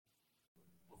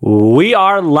We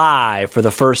are live for the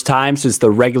first time since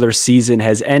the regular season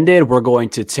has ended. We're going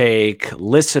to take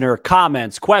listener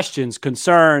comments, questions,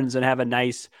 concerns, and have a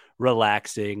nice,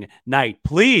 relaxing night.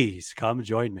 Please come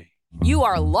join me. You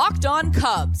are Locked On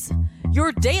Cubs,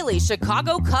 your daily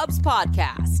Chicago Cubs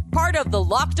podcast, part of the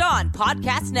Locked On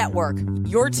Podcast Network,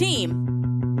 your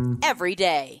team every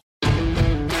day.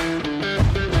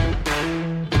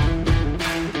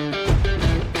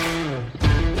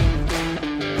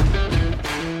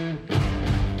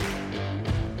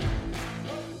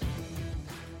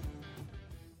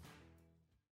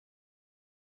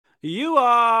 You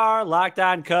are Locked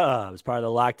On Cubs, part of the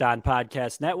Locked On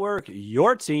Podcast Network,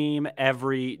 your team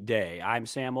every day. I'm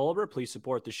Sam Olber. Please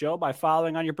support the show by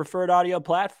following on your preferred audio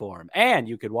platform. And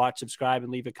you could watch, subscribe,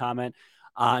 and leave a comment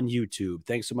on YouTube.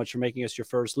 Thanks so much for making us your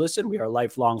first listen. We are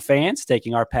lifelong fans,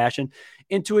 taking our passion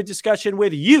into a discussion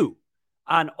with you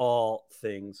on all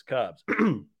things Cubs.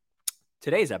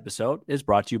 Today's episode is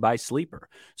brought to you by Sleeper.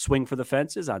 Swing for the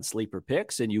fences on Sleeper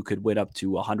Picks, and you could win up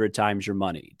to 100 times your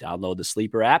money. Download the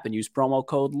Sleeper app and use promo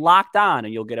code LOCKEDON,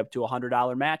 and you'll get up to a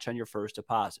 $100 match on your first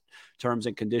deposit. Terms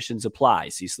and conditions apply.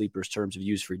 See Sleeper's terms of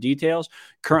use for details.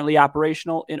 Currently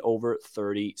operational in over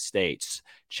 30 states.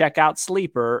 Check out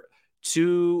Sleeper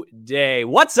today.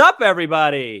 What's up,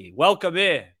 everybody? Welcome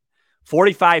in.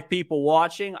 45 people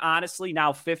watching. Honestly,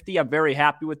 now 50. I'm very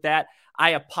happy with that.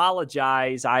 I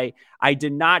apologize. I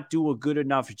did not do a good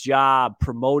enough job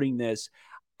promoting this.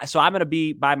 So I'm going to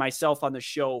be by myself on the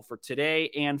show for today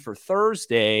and for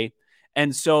Thursday.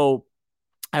 And so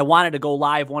I wanted to go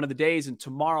live one of the days, and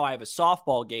tomorrow I have a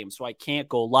softball game, so I can't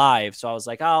go live. So I was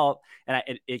like,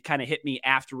 it kind of hit me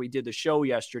after we did the show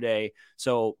yesterday.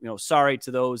 So, sorry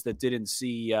to those that didn't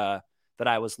see that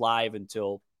I was live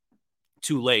until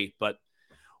too late, but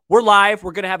we're live.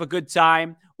 We're going to have a good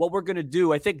time. What we're going to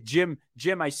do, I think, Jim,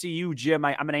 I see you, Jim.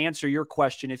 I'm going to answer your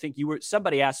question. I think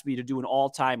somebody asked me to do an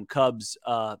all-time Cubs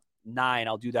 9.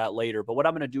 I'll do that later. But what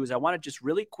I'm going to do is I want to just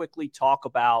really quickly talk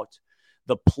about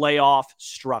the playoff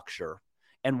structure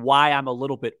and why I'm a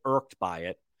little bit irked by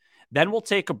it. Then we'll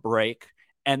take a break,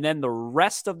 and then the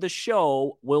rest of the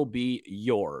show will be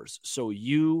yours. So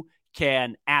you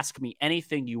can ask me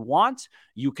anything you want.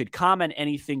 You could comment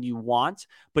anything you want,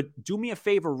 but do me a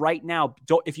favor right now.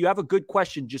 If you have a good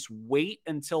question, just wait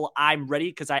until I'm ready,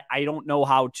 because I don't know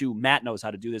how to. Matt knows how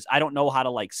to do this. I don't know how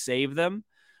to save them.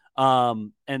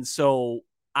 And so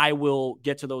I will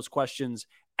get to those questions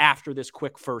after this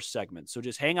quick first segment. So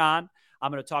just hang on.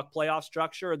 I'm going to talk playoff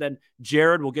structure. Then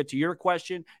Jared will get to your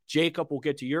question. Jacob will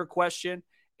get to your question,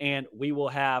 and we will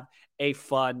have a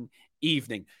fun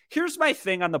evening. Here's my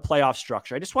thing on the playoff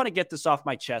structure. I just want to get this off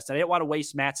my chest. I didn't want to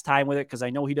waste Matt's time with it because I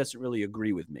know he doesn't really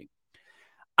agree with me.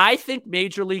 I think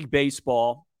Major League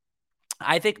Baseball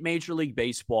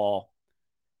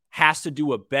has to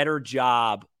do a better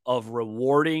job of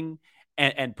rewarding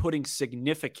and putting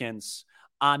significance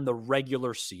on the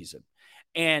regular season.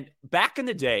 And back in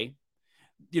the day,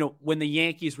 when the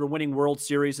Yankees were winning World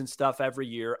Series and stuff every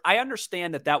year, I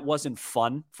understand that wasn't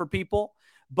fun for people.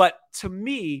 But to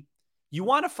me, you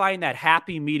want to find that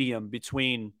happy medium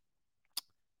between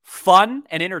fun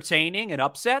and entertaining and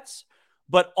upsets,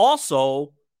 but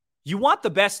also you want the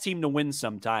best team to win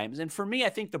sometimes. And for me, I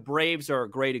think the Braves are a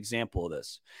great example of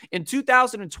this. In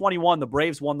 2021, the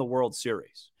Braves won the World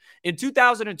Series. In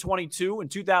 2022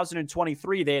 and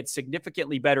 2023, they had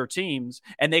significantly better teams,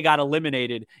 and they got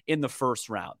eliminated in the first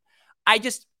round.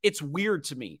 It's weird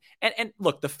to me. And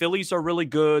look, the Phillies are really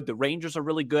good. The Rangers are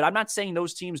really good. I'm not saying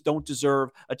those teams don't deserve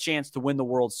a chance to win the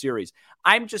World Series.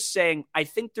 I'm just saying I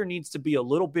think there needs to be a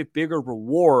little bit bigger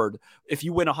reward if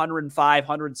you win 105,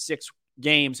 106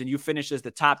 games and you finish as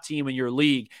the top team in your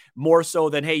league, more so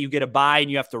than, hey, you get a bye and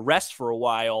you have to rest for a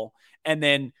while and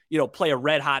then, play a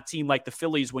red hot team like the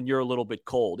Phillies when you're a little bit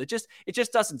cold. It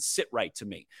just doesn't sit right to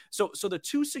me. So the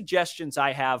two suggestions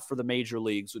I have for the major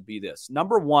leagues would be this.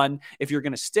 Number one, if you're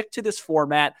going to stick to this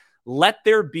format, let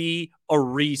there be a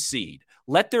reseed.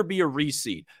 Let there be a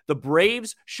reseed. The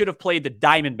Braves should have played the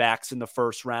Diamondbacks in the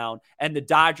first round, and the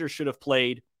Dodgers should have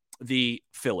played the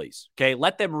Phillies. Okay,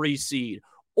 let them reseed.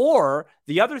 Or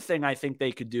the other thing I think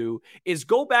they could do is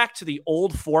go back to the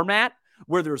old format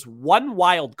where there's one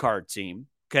wild card team,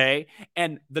 okay,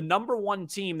 and the number one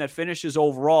team that finishes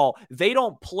overall, they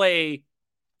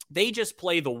just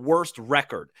play the worst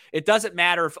record. It doesn't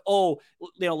matter if,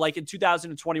 like in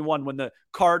 2021 when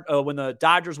the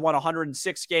Dodgers won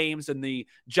 106 games and the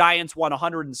Giants won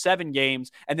 107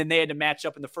 games, and then they had to match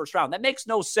up in the first round. That makes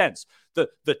no sense.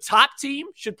 The top team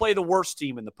should play the worst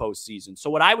team in the postseason. So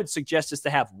what I would suggest is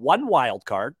to have one wild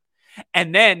card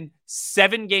and then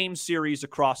 7-game series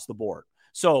across the board.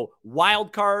 So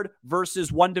wild card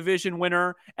versus one division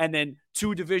winner, and then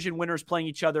two division winners playing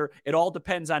each other. It all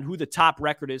depends on who the top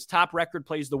record is. Top record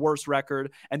plays the worst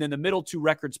record, and then the middle two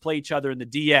records play each other in the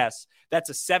DS. That's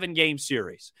a 7-game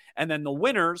series. And then the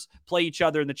winners play each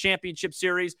other in the championship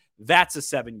series. That's a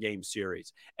 7-game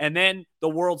series. And then the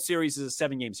World Series is a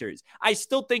 7-game series. I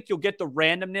still think you'll get the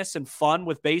randomness and fun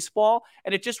with baseball,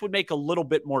 and it just would make a little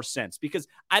bit more sense, because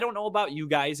I don't know about you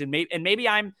guys, and maybe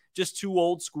I'm just too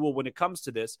old school when it comes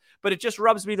to this, but it just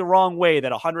rubs me the wrong way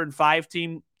that a 105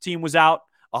 team was out,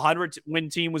 a 100-win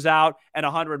team was out, and a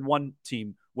 101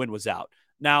 team win was out.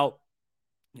 Now,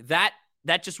 that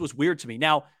just was weird to me.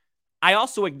 Now, I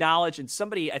also acknowledge, and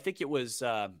somebody, I think it was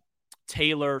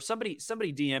Taylor, somebody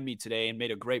DM'd me today and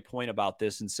made a great point about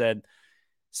this and said,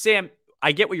 Sam,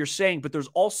 I get what you're saying, but there's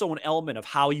also an element of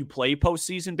how you play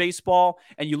postseason baseball.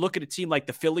 And you look at a team like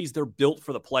the Phillies, they're built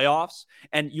for the playoffs.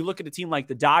 And you look at a team like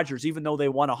the Dodgers, even though they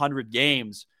won 100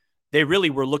 games, they really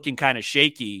were looking kind of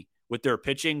shaky with their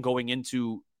pitching going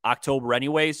into October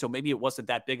anyway. So maybe it wasn't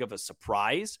that big of a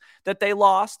surprise that they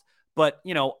lost. But,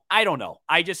 I don't know.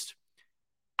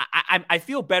 I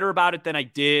feel better about it than I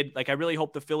did. Like, I really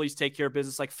hope the Phillies take care of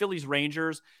business. Like Phillies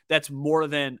Rangers, that's more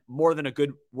than a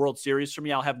good World Series for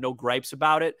me. I'll have no gripes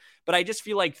about it. But I just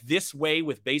feel like this way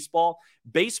with baseball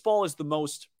is the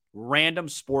most random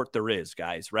sport there is,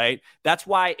 guys, right? That's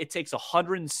why it takes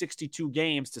 162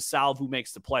 games to solve who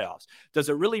makes the playoffs. Does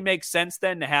it really make sense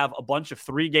then to have a bunch of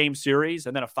 3-game series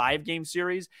and then a 5-game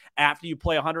series after you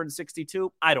play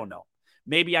 162? I don't know.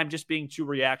 Maybe I'm just being too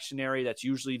reactionary. That's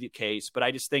usually the case, but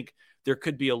I just think there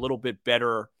could be a little bit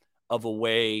better of a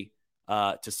way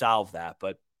to solve that.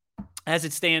 But as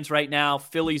it stands right now,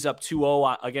 Phillies up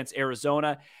 2-0 against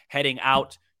Arizona, heading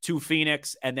out to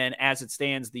Phoenix. And then as it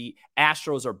stands, the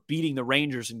Astros are beating the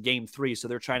Rangers in Game 3, so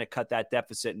they're trying to cut that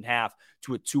deficit in half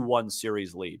to a 2-1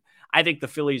 series lead. I think the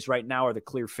Phillies right now are the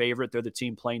clear favorite. They're the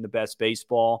team playing the best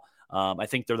baseball. I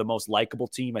think they're the most likable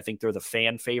team. I think they're the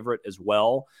fan favorite as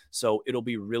well. So it'll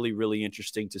be really, really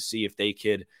interesting to see if they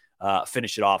could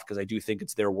finish it off, because I do think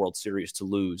it's their World Series to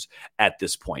lose at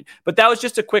this point. But that was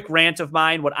just a quick rant of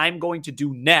mine. What I'm going to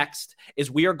do next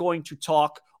is we are going to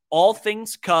talk all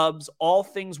things Cubs, all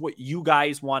things what you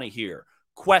guys want to hear.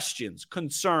 Questions,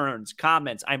 concerns,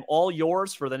 comments. I'm all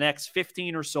yours for the next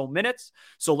 15 or so minutes.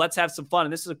 So let's have some fun.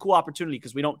 And this is a cool opportunity,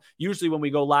 because we don't usually, when we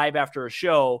go live after a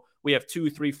show, we have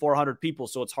 200, 300, 400 people.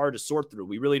 So it's hard to sort through.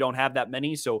 We really don't have that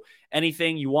many. So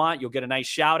anything you want, you'll get a nice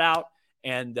shout out,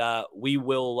 and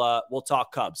we'll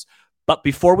talk Cubs. But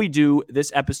before we do,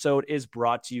 this episode is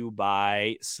brought to you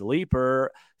by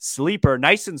Sleeper. Sleeper,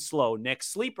 nice and slow, Nick.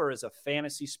 Sleeper is a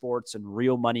fantasy sports and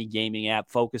real money gaming app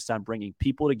focused on bringing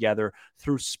people together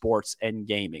through sports and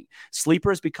gaming.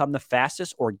 Sleeper has become the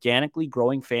fastest organically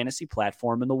growing fantasy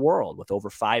platform in the world, with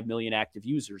over 5 million active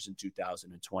users in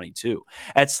 2022.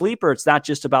 At Sleeper, it's not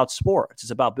just about sports.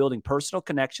 It's about building personal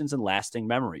connections and lasting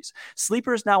memories.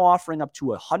 Sleeper is now offering up to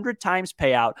 100 times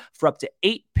payout for up to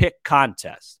 8-pick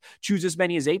contests. Choose as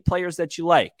many as 8 players that you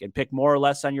like and pick more or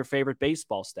less on your favorite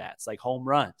baseball stats, like home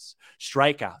runs,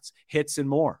 strikeouts, hits, and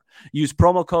more. Use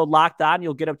promo code Locked On.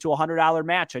 You'll get up to a $100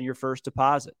 match on your first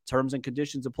deposit. Terms and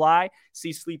conditions apply.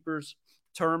 See Sleeper's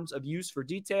terms of use for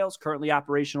details. Currently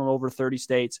operational in over 30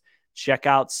 states. Check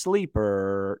out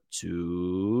Sleeper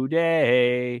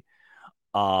today.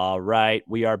 All right.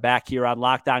 We are back here on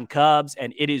Locked On Cubs,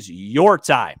 and it is your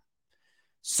time.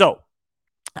 So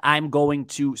I'm going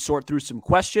to sort through some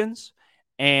questions,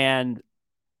 and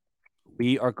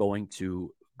we are going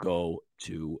to go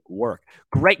to work.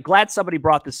 Great. Glad somebody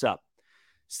brought this up.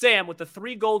 Sam, with the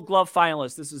 3 Gold Glove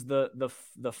finalists, this is the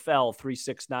Fell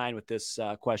 369 with this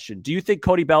question. Do you think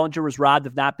Cody Bellinger was robbed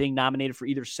of not being nominated for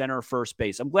either center or first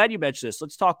base? I'm glad you mentioned this.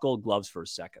 Let's talk Gold Gloves for a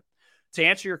second. To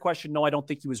answer your question, no, I don't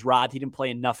think he was robbed. He didn't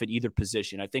play enough at either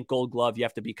position. I think Gold Glove, you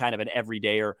have to be kind of an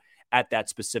everydayer at that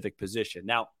specific position.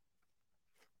 Now,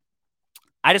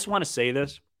 I just want to say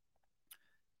this.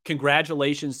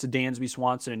 Congratulations to Dansby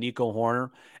Swanson and Nico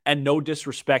Horner, and no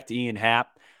disrespect to Ian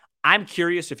Happ. I'm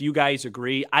curious if you guys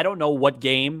agree. I don't know what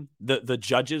game the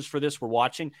judges for this were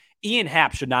watching. Ian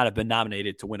Happ should not have been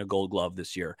nominated to win a Gold Glove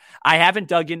this year. I haven't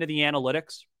dug into the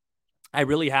analytics. I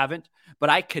really haven't,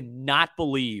 but I could not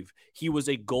believe he was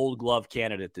a Gold Glove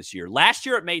candidate this year. Last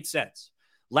year, it made sense.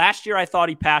 Last year, I thought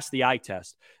he passed the eye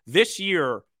test. This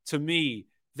year, to me,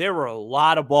 there were a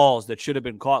lot of balls that should have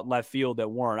been caught in left field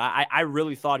that weren't. I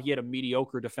really thought he had a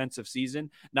mediocre defensive season.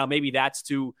 Now, maybe that's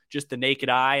to just the naked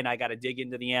eye, and I got to dig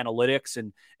into the analytics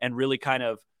and really kind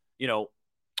of,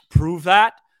 prove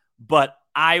that. But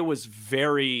I was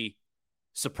very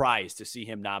surprised to see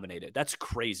him nominated. That's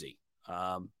crazy.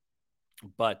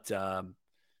 But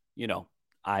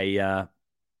I'm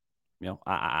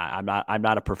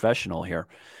not a professional here.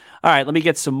 All right, let me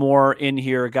get some more in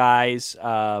here, guys.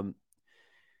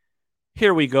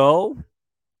 Here we go.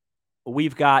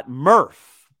 We've got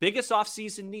Murph. Biggest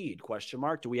offseason need? Question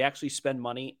mark. Do we actually spend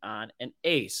money on an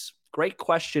ace? Great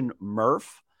question,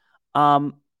 Murph.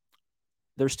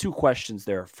 There's two questions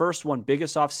there. First one,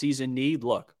 biggest offseason need.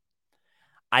 Look,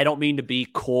 I don't mean to be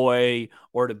coy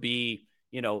or to be,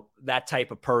 that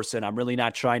type of person. I'm really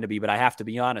not trying to be, but I have to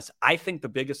be honest. I think the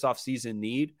biggest offseason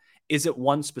need isn't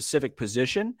one specific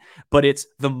position, but it's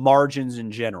the margins in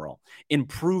general,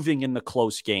 improving in the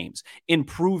close games,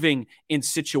 improving in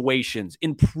situations,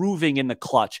 improving in the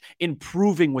clutch,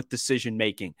 improving with decision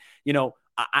making.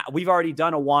 We've already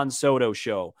done a Juan Soto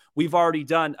show. We've already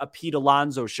done a Pete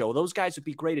Alonso show. Those guys would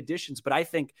be great additions, but I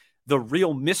think the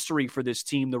real mystery for this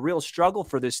team, the real struggle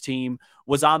for this team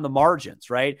was on the margins,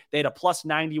 right? They had a plus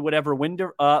 90 whatever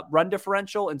run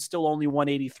differential and still only won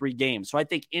 83 games. So I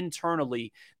think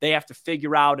internally they have to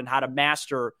figure out and how to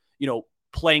master,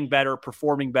 playing better,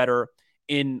 performing better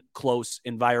in close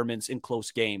environments, in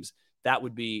close games. That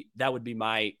would be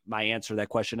my answer to that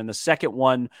question. And the second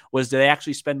one was, do they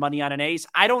actually spend money on an ace?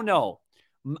 I don't know.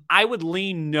 I would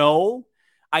lean no.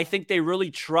 I think they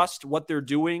really trust what they're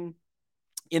doing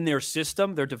in their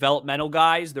system, their developmental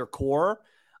guys, their core.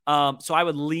 So I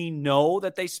would lean no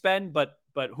that they spend, but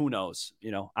who knows?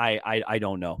 I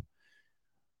don't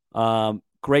know.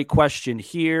 Great question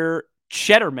here.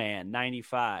 Cheddarman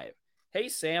 95. Hey,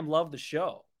 Sam, love the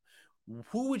show.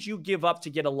 Who would you give up to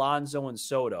get Alonso and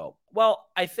Soto? Well,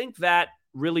 I think that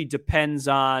really depends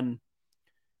on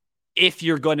if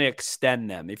you're going to extend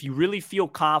them. If you really feel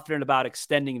confident about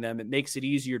extending them, it makes it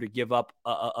easier to give up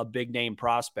a big name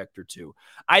prospect or two.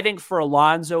 I think for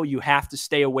Alonso, you have to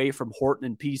stay away from Horton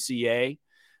and PCA.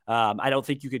 I don't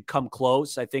think you could come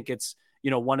close. I think it's,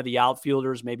 one of the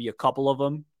outfielders, maybe a couple of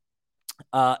them.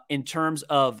 In terms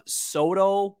of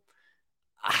Soto,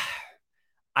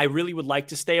 I really would like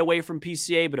to stay away from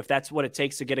PCA, but if that's what it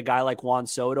takes to get a guy like Juan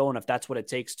Soto, and if that's what it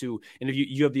takes to, and if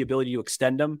you have the ability to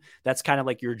extend him, that's kind of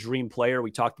like your dream player.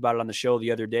 We talked about it on the show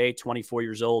the other day, 24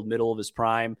 years old, middle of his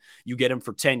prime. You get him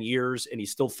for 10 years and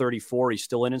he's still 34. He's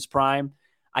still in his prime.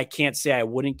 I can't say I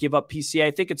wouldn't give up PCA.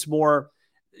 I think it's more,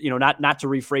 not to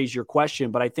rephrase your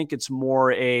question, but I think it's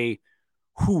more a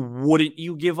who wouldn't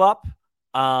you give up?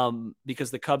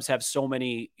 Because the Cubs have so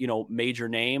many, major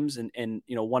names and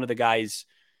one of the guys,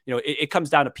 it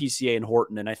comes down to PCA and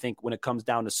Horton. And I think when it comes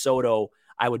down to Soto,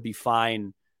 I would be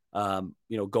fine,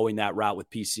 going that route with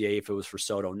PCA if it was for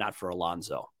Soto, not for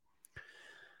Alonso.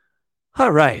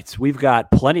 All right. We've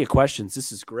got plenty of questions.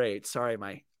 This is great. Sorry,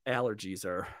 my allergies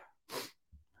are,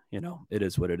 it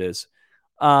is what it is.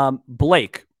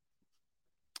 Blake,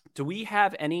 do we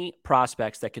have any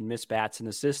prospects that can miss bats in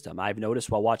the system? I've noticed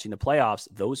while watching the playoffs,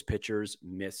 those pitchers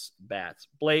miss bats.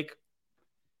 Blake,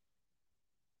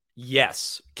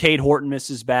 yes. Cade Horton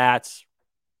misses bats.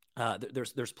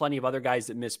 There's plenty of other guys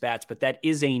that miss bats, but that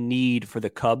is a need for the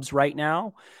Cubs right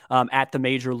now at the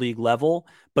major league level.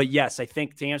 But yes, I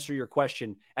think to answer your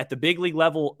question, at the big league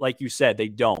level, like you said, they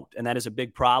don't. And that is a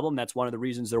big problem. That's one of the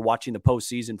reasons they're watching the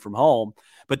postseason from home.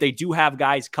 But they do have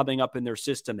guys coming up in their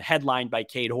system headlined by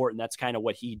Cade Horton. That's kind of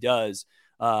what he does,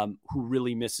 who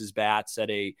really misses bats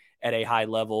at a high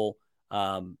level.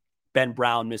 Ben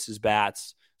Brown misses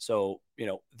bats. So,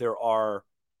 there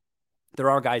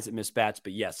are guys that miss bats,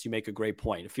 but yes, you make a great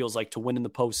point. It feels like to win in the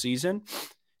postseason,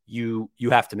 you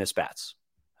have to miss bats.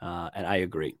 And I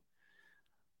agree.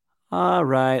 All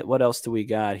right. What else do we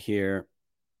got here?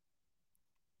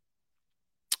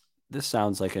 This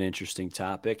sounds like an interesting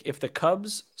topic. If the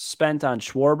Cubs spent on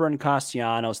Schwarber and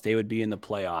Castellanos, they would be in the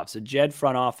playoffs. A Jed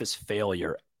front office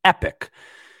failure. Epic.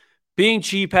 Being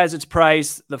cheap has its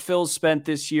price. The Phils spent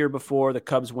this year before the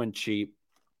Cubs went cheap.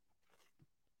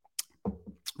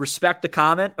 Respect the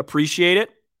comment. Appreciate it.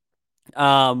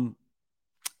 Don't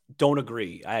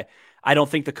agree. I don't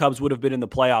think the Cubs would have been in the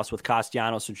playoffs with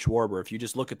Castellanos and Schwarber. If you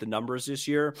just look at the numbers this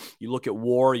year, you look at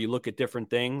WAR, you look at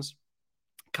different things,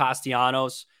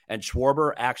 Castellanos and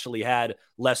Schwarber actually had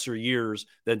lesser years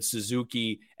than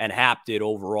Suzuki and Happ did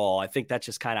overall. I think that's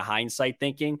just kind of hindsight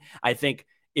thinking. I think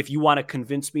if you want to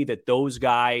convince me that those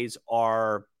guys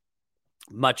are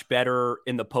much better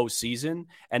in the postseason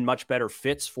and much better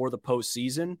fits for the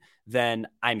postseason, then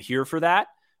I'm here for that.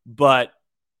 But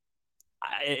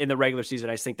in the regular season,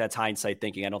 I think that's hindsight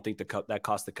thinking. I don't think that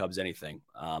cost the Cubs anything.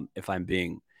 If I'm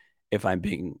being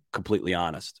completely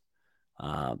honest,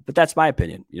 but that's my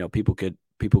opinion. People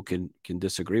can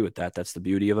disagree with that. That's the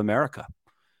beauty of America.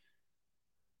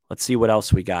 Let's see what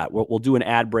else we got. We'll do an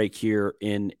ad break here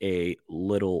in a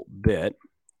little bit.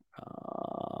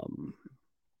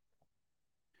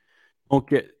 Don't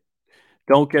get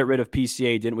don't get rid of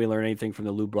PCA. Didn't we learn anything from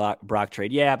the Lou Brock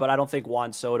trade? Yeah, but I don't think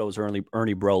Juan Soto's Ernie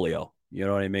Broglio. You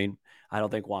know what I mean? I don't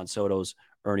think Juan Soto's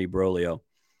Ernie Broglio.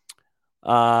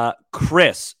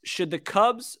 Chris, should the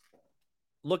Cubs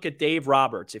look at Dave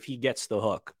Roberts if he gets the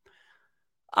hook?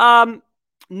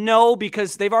 No,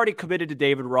 because they've already committed to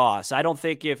David Ross. I don't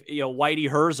think if Whitey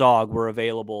Herzog were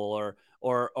available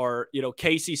or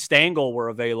Casey Stengel were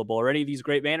available or any of these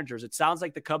great managers. It sounds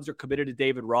like the Cubs are committed to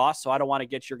David Ross, so I don't want to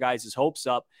get your guys' hopes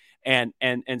up and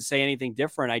say anything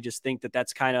different. I just think that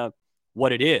that's kind of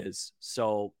what it is.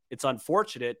 So it's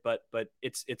unfortunate, but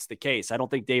it's the case. I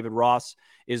don't think David Ross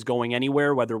is going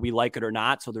anywhere, whether we like it or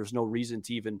not. So there's no reason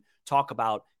to even talk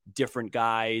about different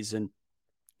guys and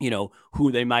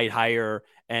who they might hire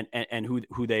and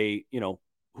who they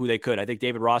could. I think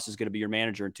David Ross is going to be your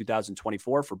manager in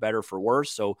 2024 for better, for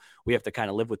worse. So we have to kind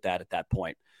of live with that at that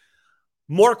point.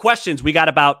 More questions. We got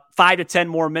about 5 to 10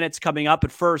 more minutes coming up.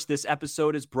 But first, this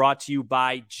episode is brought to you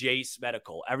by Jace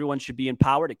Medical. Everyone should be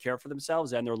empowered to care for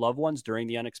themselves and their loved ones during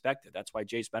the unexpected. That's why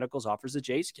Jace Medicals offers the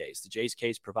Jace case. The Jace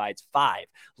case provides 5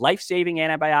 life-saving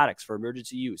antibiotics for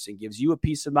emergency use and gives you a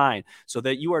peace of mind so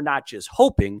that you are not just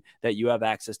hoping that you have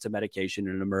access to medication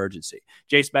in an emergency.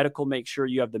 Jace Medical makes sure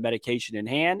you have the medication in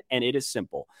hand, and it is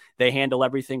simple. They handle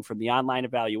everything from the online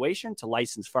evaluation to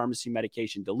licensed pharmacy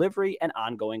medication delivery and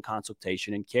ongoing consultation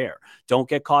and care. Don't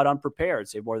get caught unprepared.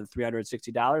 Save more than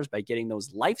 $360 by getting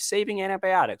those life-saving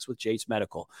antibiotics with Jace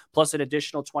Medical, plus an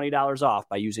additional $20 off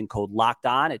by using code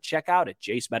LOCKEDON at checkout at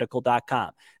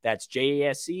jacemedical.com. That's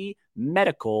JASE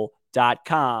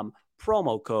medical.com,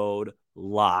 promo code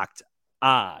LOCKED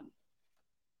ON.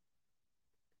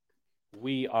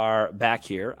 We are back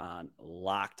here on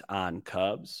Locked On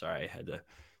Cubs. Sorry, I had a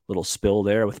little spill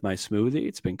there with my smoothie.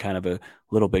 It's been kind of a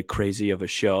little bit crazy of a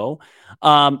show.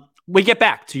 We get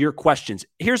back to your questions.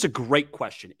 Here's a great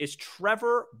question. Is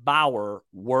Trevor Bauer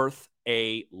worth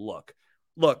a look?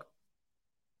 Look,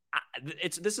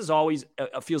 this is always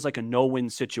feels like a no-win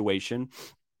situation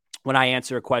when I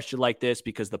answer a question like this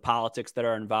because the politics that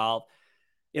are involved.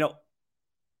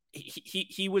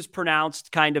 He was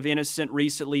pronounced kind of innocent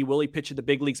recently. Will he pitch in the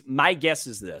big leagues? My guess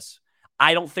is this.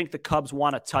 I don't think the Cubs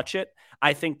want to touch it.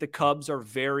 I think the Cubs are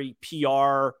very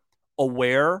PR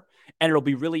aware, and it'll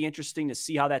be really interesting to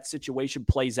see how that situation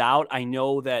plays out. I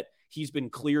know that he's been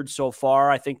cleared so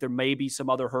far. I think there may be some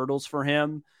other hurdles for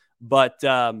him, but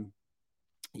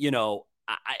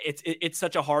it's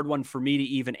such a hard one for me to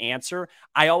even answer.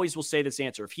 I always will say this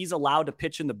answer. If he's allowed to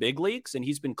pitch in the big leagues and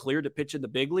he's been cleared to pitch in the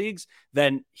big leagues,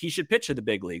 then he should pitch in the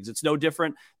big leagues. It's no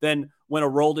different than when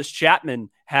Aroldis Chapman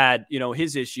had,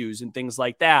 his issues and things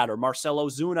like that, or Marcell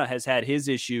Ozuna has had his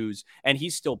issues and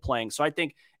he's still playing. So I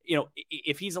think,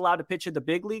 if he's allowed to pitch in the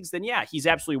big leagues, then yeah, he's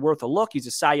absolutely worth a look. He's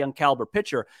a Cy Young caliber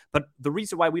pitcher. But the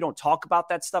reason why we don't talk about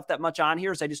that stuff that much on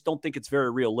here is I just don't think it's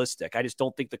very realistic. I just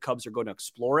don't think the Cubs are going to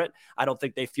explore it. I don't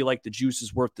think they feel like the juice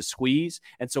is worth the squeeze.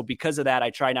 And so because of that,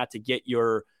 I try not to get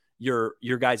your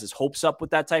guys' hopes up with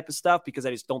that type of stuff because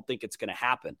I just don't think it's going to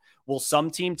happen. Will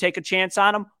some team take a chance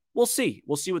on him? We'll see.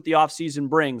 We'll see what the offseason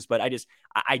brings, but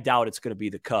I doubt it's going to be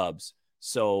the Cubs.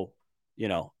 So,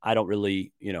 I don't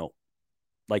really,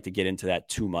 like to get into that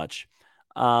too much.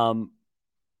 Let's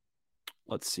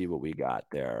see what we got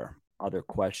there. Other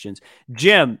questions.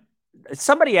 Jim,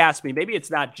 somebody asked me, maybe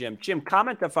it's not Jim. Jim,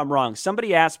 comment if I'm wrong.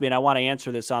 Somebody asked me, and I want to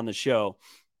answer this on the show.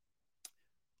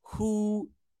 Who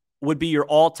would be your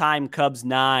all-time Cubs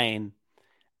 9?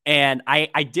 And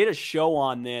I did a show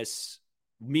on this.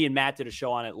 Me and Matt did a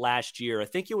show on it last year. I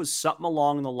think it was something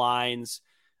along the lines.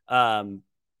 I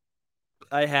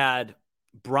had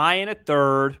Brian at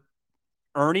third,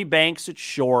 Ernie Banks at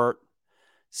short,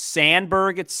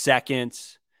 Sandberg at second.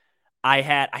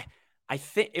 I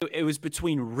think it was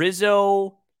between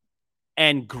Rizzo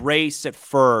and Grace at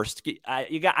first. I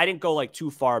didn't go like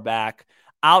too far back.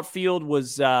 Outfield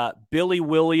was Billy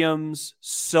Williams,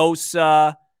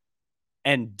 Sosa,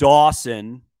 and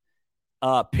Dawson.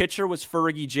 Pitcher was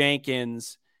Fergie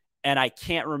Jenkins, and I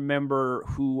can't remember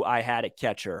who I had at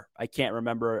catcher. I can't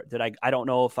remember. I don't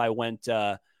know if I went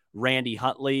Randy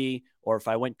Huntley or if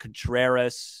I went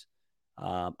Contreras.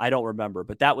 I don't remember,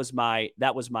 but that was my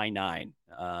 9.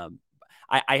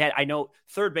 I know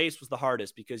third base was the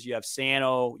hardest because you have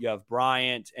Sano, you have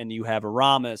Bryant, and you have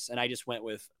Aramis, and I just went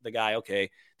with the guy. Okay,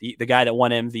 the guy that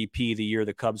won MVP the year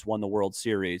the Cubs won the World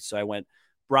Series. So I went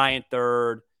Bryant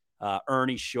third,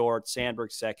 Ernie short,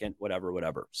 Sandberg second,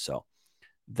 whatever. So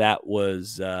that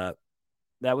was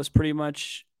pretty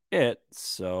much it.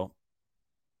 So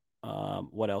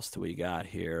what else do we got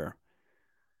here?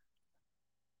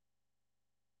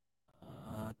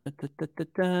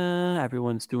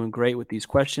 Everyone's doing great with these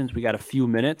questions. We got a few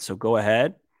minutes, so go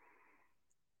ahead.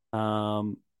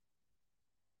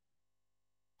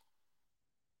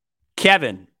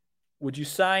 Kevin, would you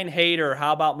sign Hader?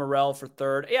 How about Morel for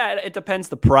third? Yeah, it depends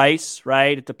the price,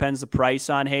 right? It depends the price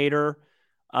on Hader.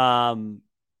 I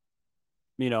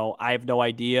have no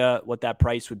idea what that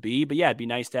price would be, but yeah, it'd be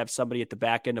nice to have somebody at the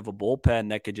back end of a bullpen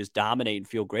that could just dominate and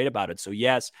feel great about it. So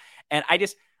yes, and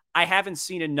I haven't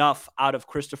seen enough out of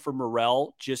Christopher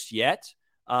Morel just yet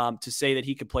to say that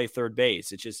he could play third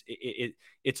base.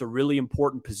 It's a really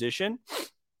important position,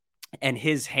 and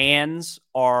his hands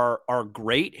are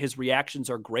great. His reactions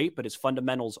are great, but his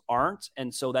fundamentals aren't,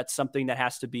 and so that's something that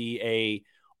has to be a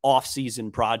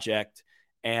off-season project,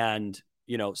 and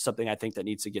something I think that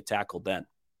needs to get tackled then.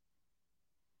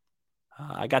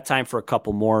 I got time for a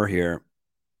couple more here.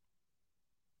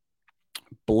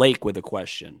 Blake with a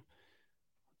question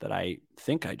that I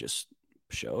think I just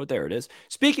showed. There it is.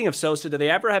 Speaking of Sosa, do they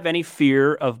ever have any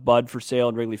fear of Bud for sale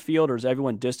in Wrigley Field, or is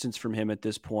everyone distanced from him at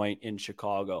this point in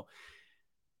Chicago?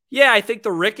 Yeah, I think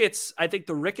the Ricketts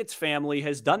family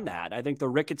has done that. I think the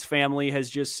Ricketts family has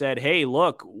just said, hey,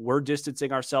 look, we're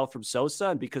distancing ourselves from Sosa,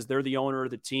 and because they're the owner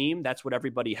of the team, that's what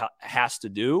everybody has to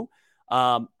do.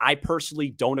 I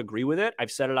personally don't agree with it.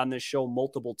 I've said it on this show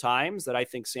multiple times that I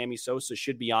think Sammy Sosa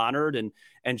should be honored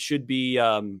and should be,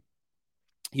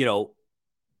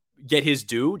 get his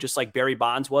due, just like Barry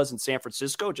Bonds was in San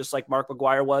Francisco, just like Mark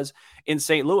McGwire was in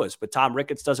St. Louis. But Tom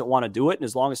Ricketts doesn't want to do it. And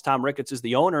as long as Tom Ricketts is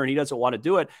the owner and he doesn't want to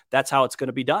do it, that's how it's going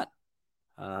to be done.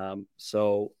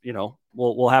 So,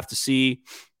 we'll have to see,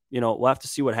 we'll have to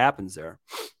see what happens there.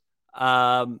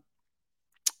 Shout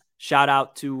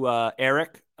out to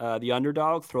Eric, the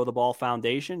Underdog, Throw the Ball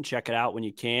Foundation. Check it out when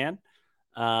you can.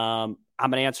 I'm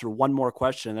going to answer one more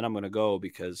question and then I'm going to go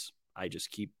because I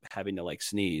just keep having to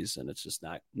sneeze and it's just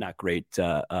not great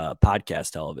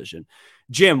podcast television.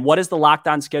 Jim, what is the Locked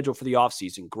On schedule for the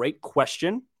offseason? Great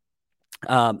question.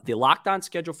 The Locked On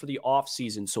schedule for the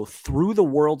offseason. So through the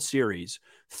World Series,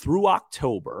 through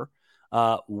October,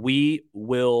 we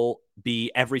will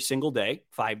be every single day,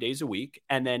 5 days a week.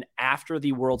 And then after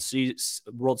the World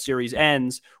Series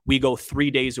ends, we go 3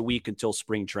 days a week until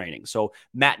spring training. So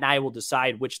Matt and I will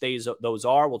decide which days those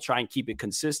are. We'll try and keep it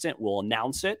consistent. We'll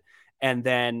announce it. And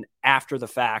then after the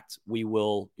fact,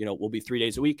 we'll be 3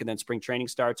 days a week, and then spring training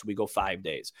starts. We go 5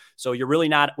 days. So you're really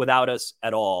not without us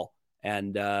at all.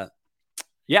 And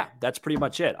yeah, that's pretty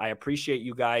much it. I appreciate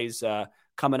you guys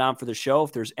coming on for the show.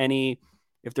 If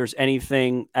there's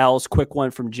anything else, quick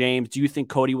one from James. Do you think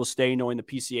Cody will stay knowing the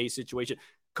PCA situation?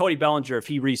 Cody Bellinger, if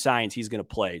he re-signs, he's going to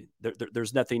play.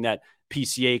 There's nothing that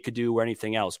PCA could do or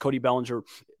anything else. Cody Bellinger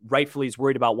rightfully is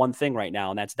worried about one thing right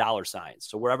now, and that's dollar signs.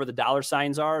 So wherever the dollar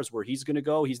signs are is where he's going to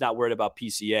go. He's not worried about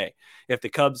PCA. If the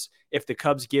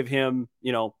Cubs give him,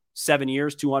 7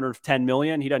 years, $210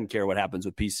 million, he doesn't care what happens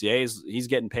with PCA. He's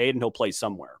getting paid and he'll play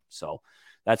somewhere. So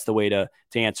that's the way to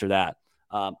answer that.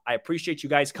 I appreciate you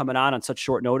guys coming on such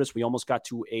short notice. We almost got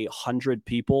to 100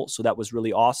 people, so that was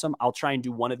really awesome. I'll try and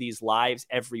do one of these lives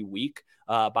every week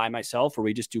by myself where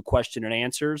we just do question and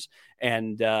answers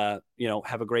and, have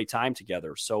a great time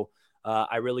together. So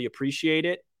I really appreciate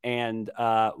it, and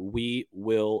we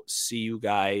will see you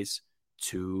guys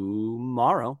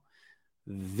tomorrow.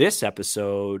 This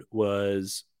episode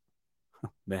was,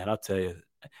 man, I'll tell you,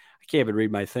 I can't even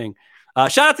read my thing.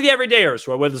 Shout out to the Everydayers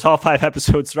who are with us all 5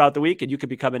 episodes throughout the week, and you can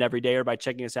become an Everydayer by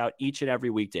checking us out each and every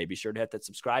weekday. Be sure to hit that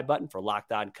subscribe button for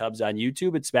Locked On Cubs on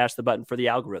YouTube and smash the button for the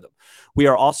algorithm. We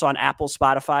are also on Apple,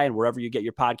 Spotify, and wherever you get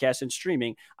your podcasts and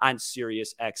streaming on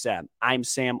Sirius XM. I'm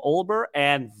Sam Olber,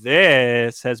 and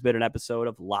this has been an episode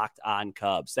of Locked On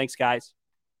Cubs. Thanks, guys.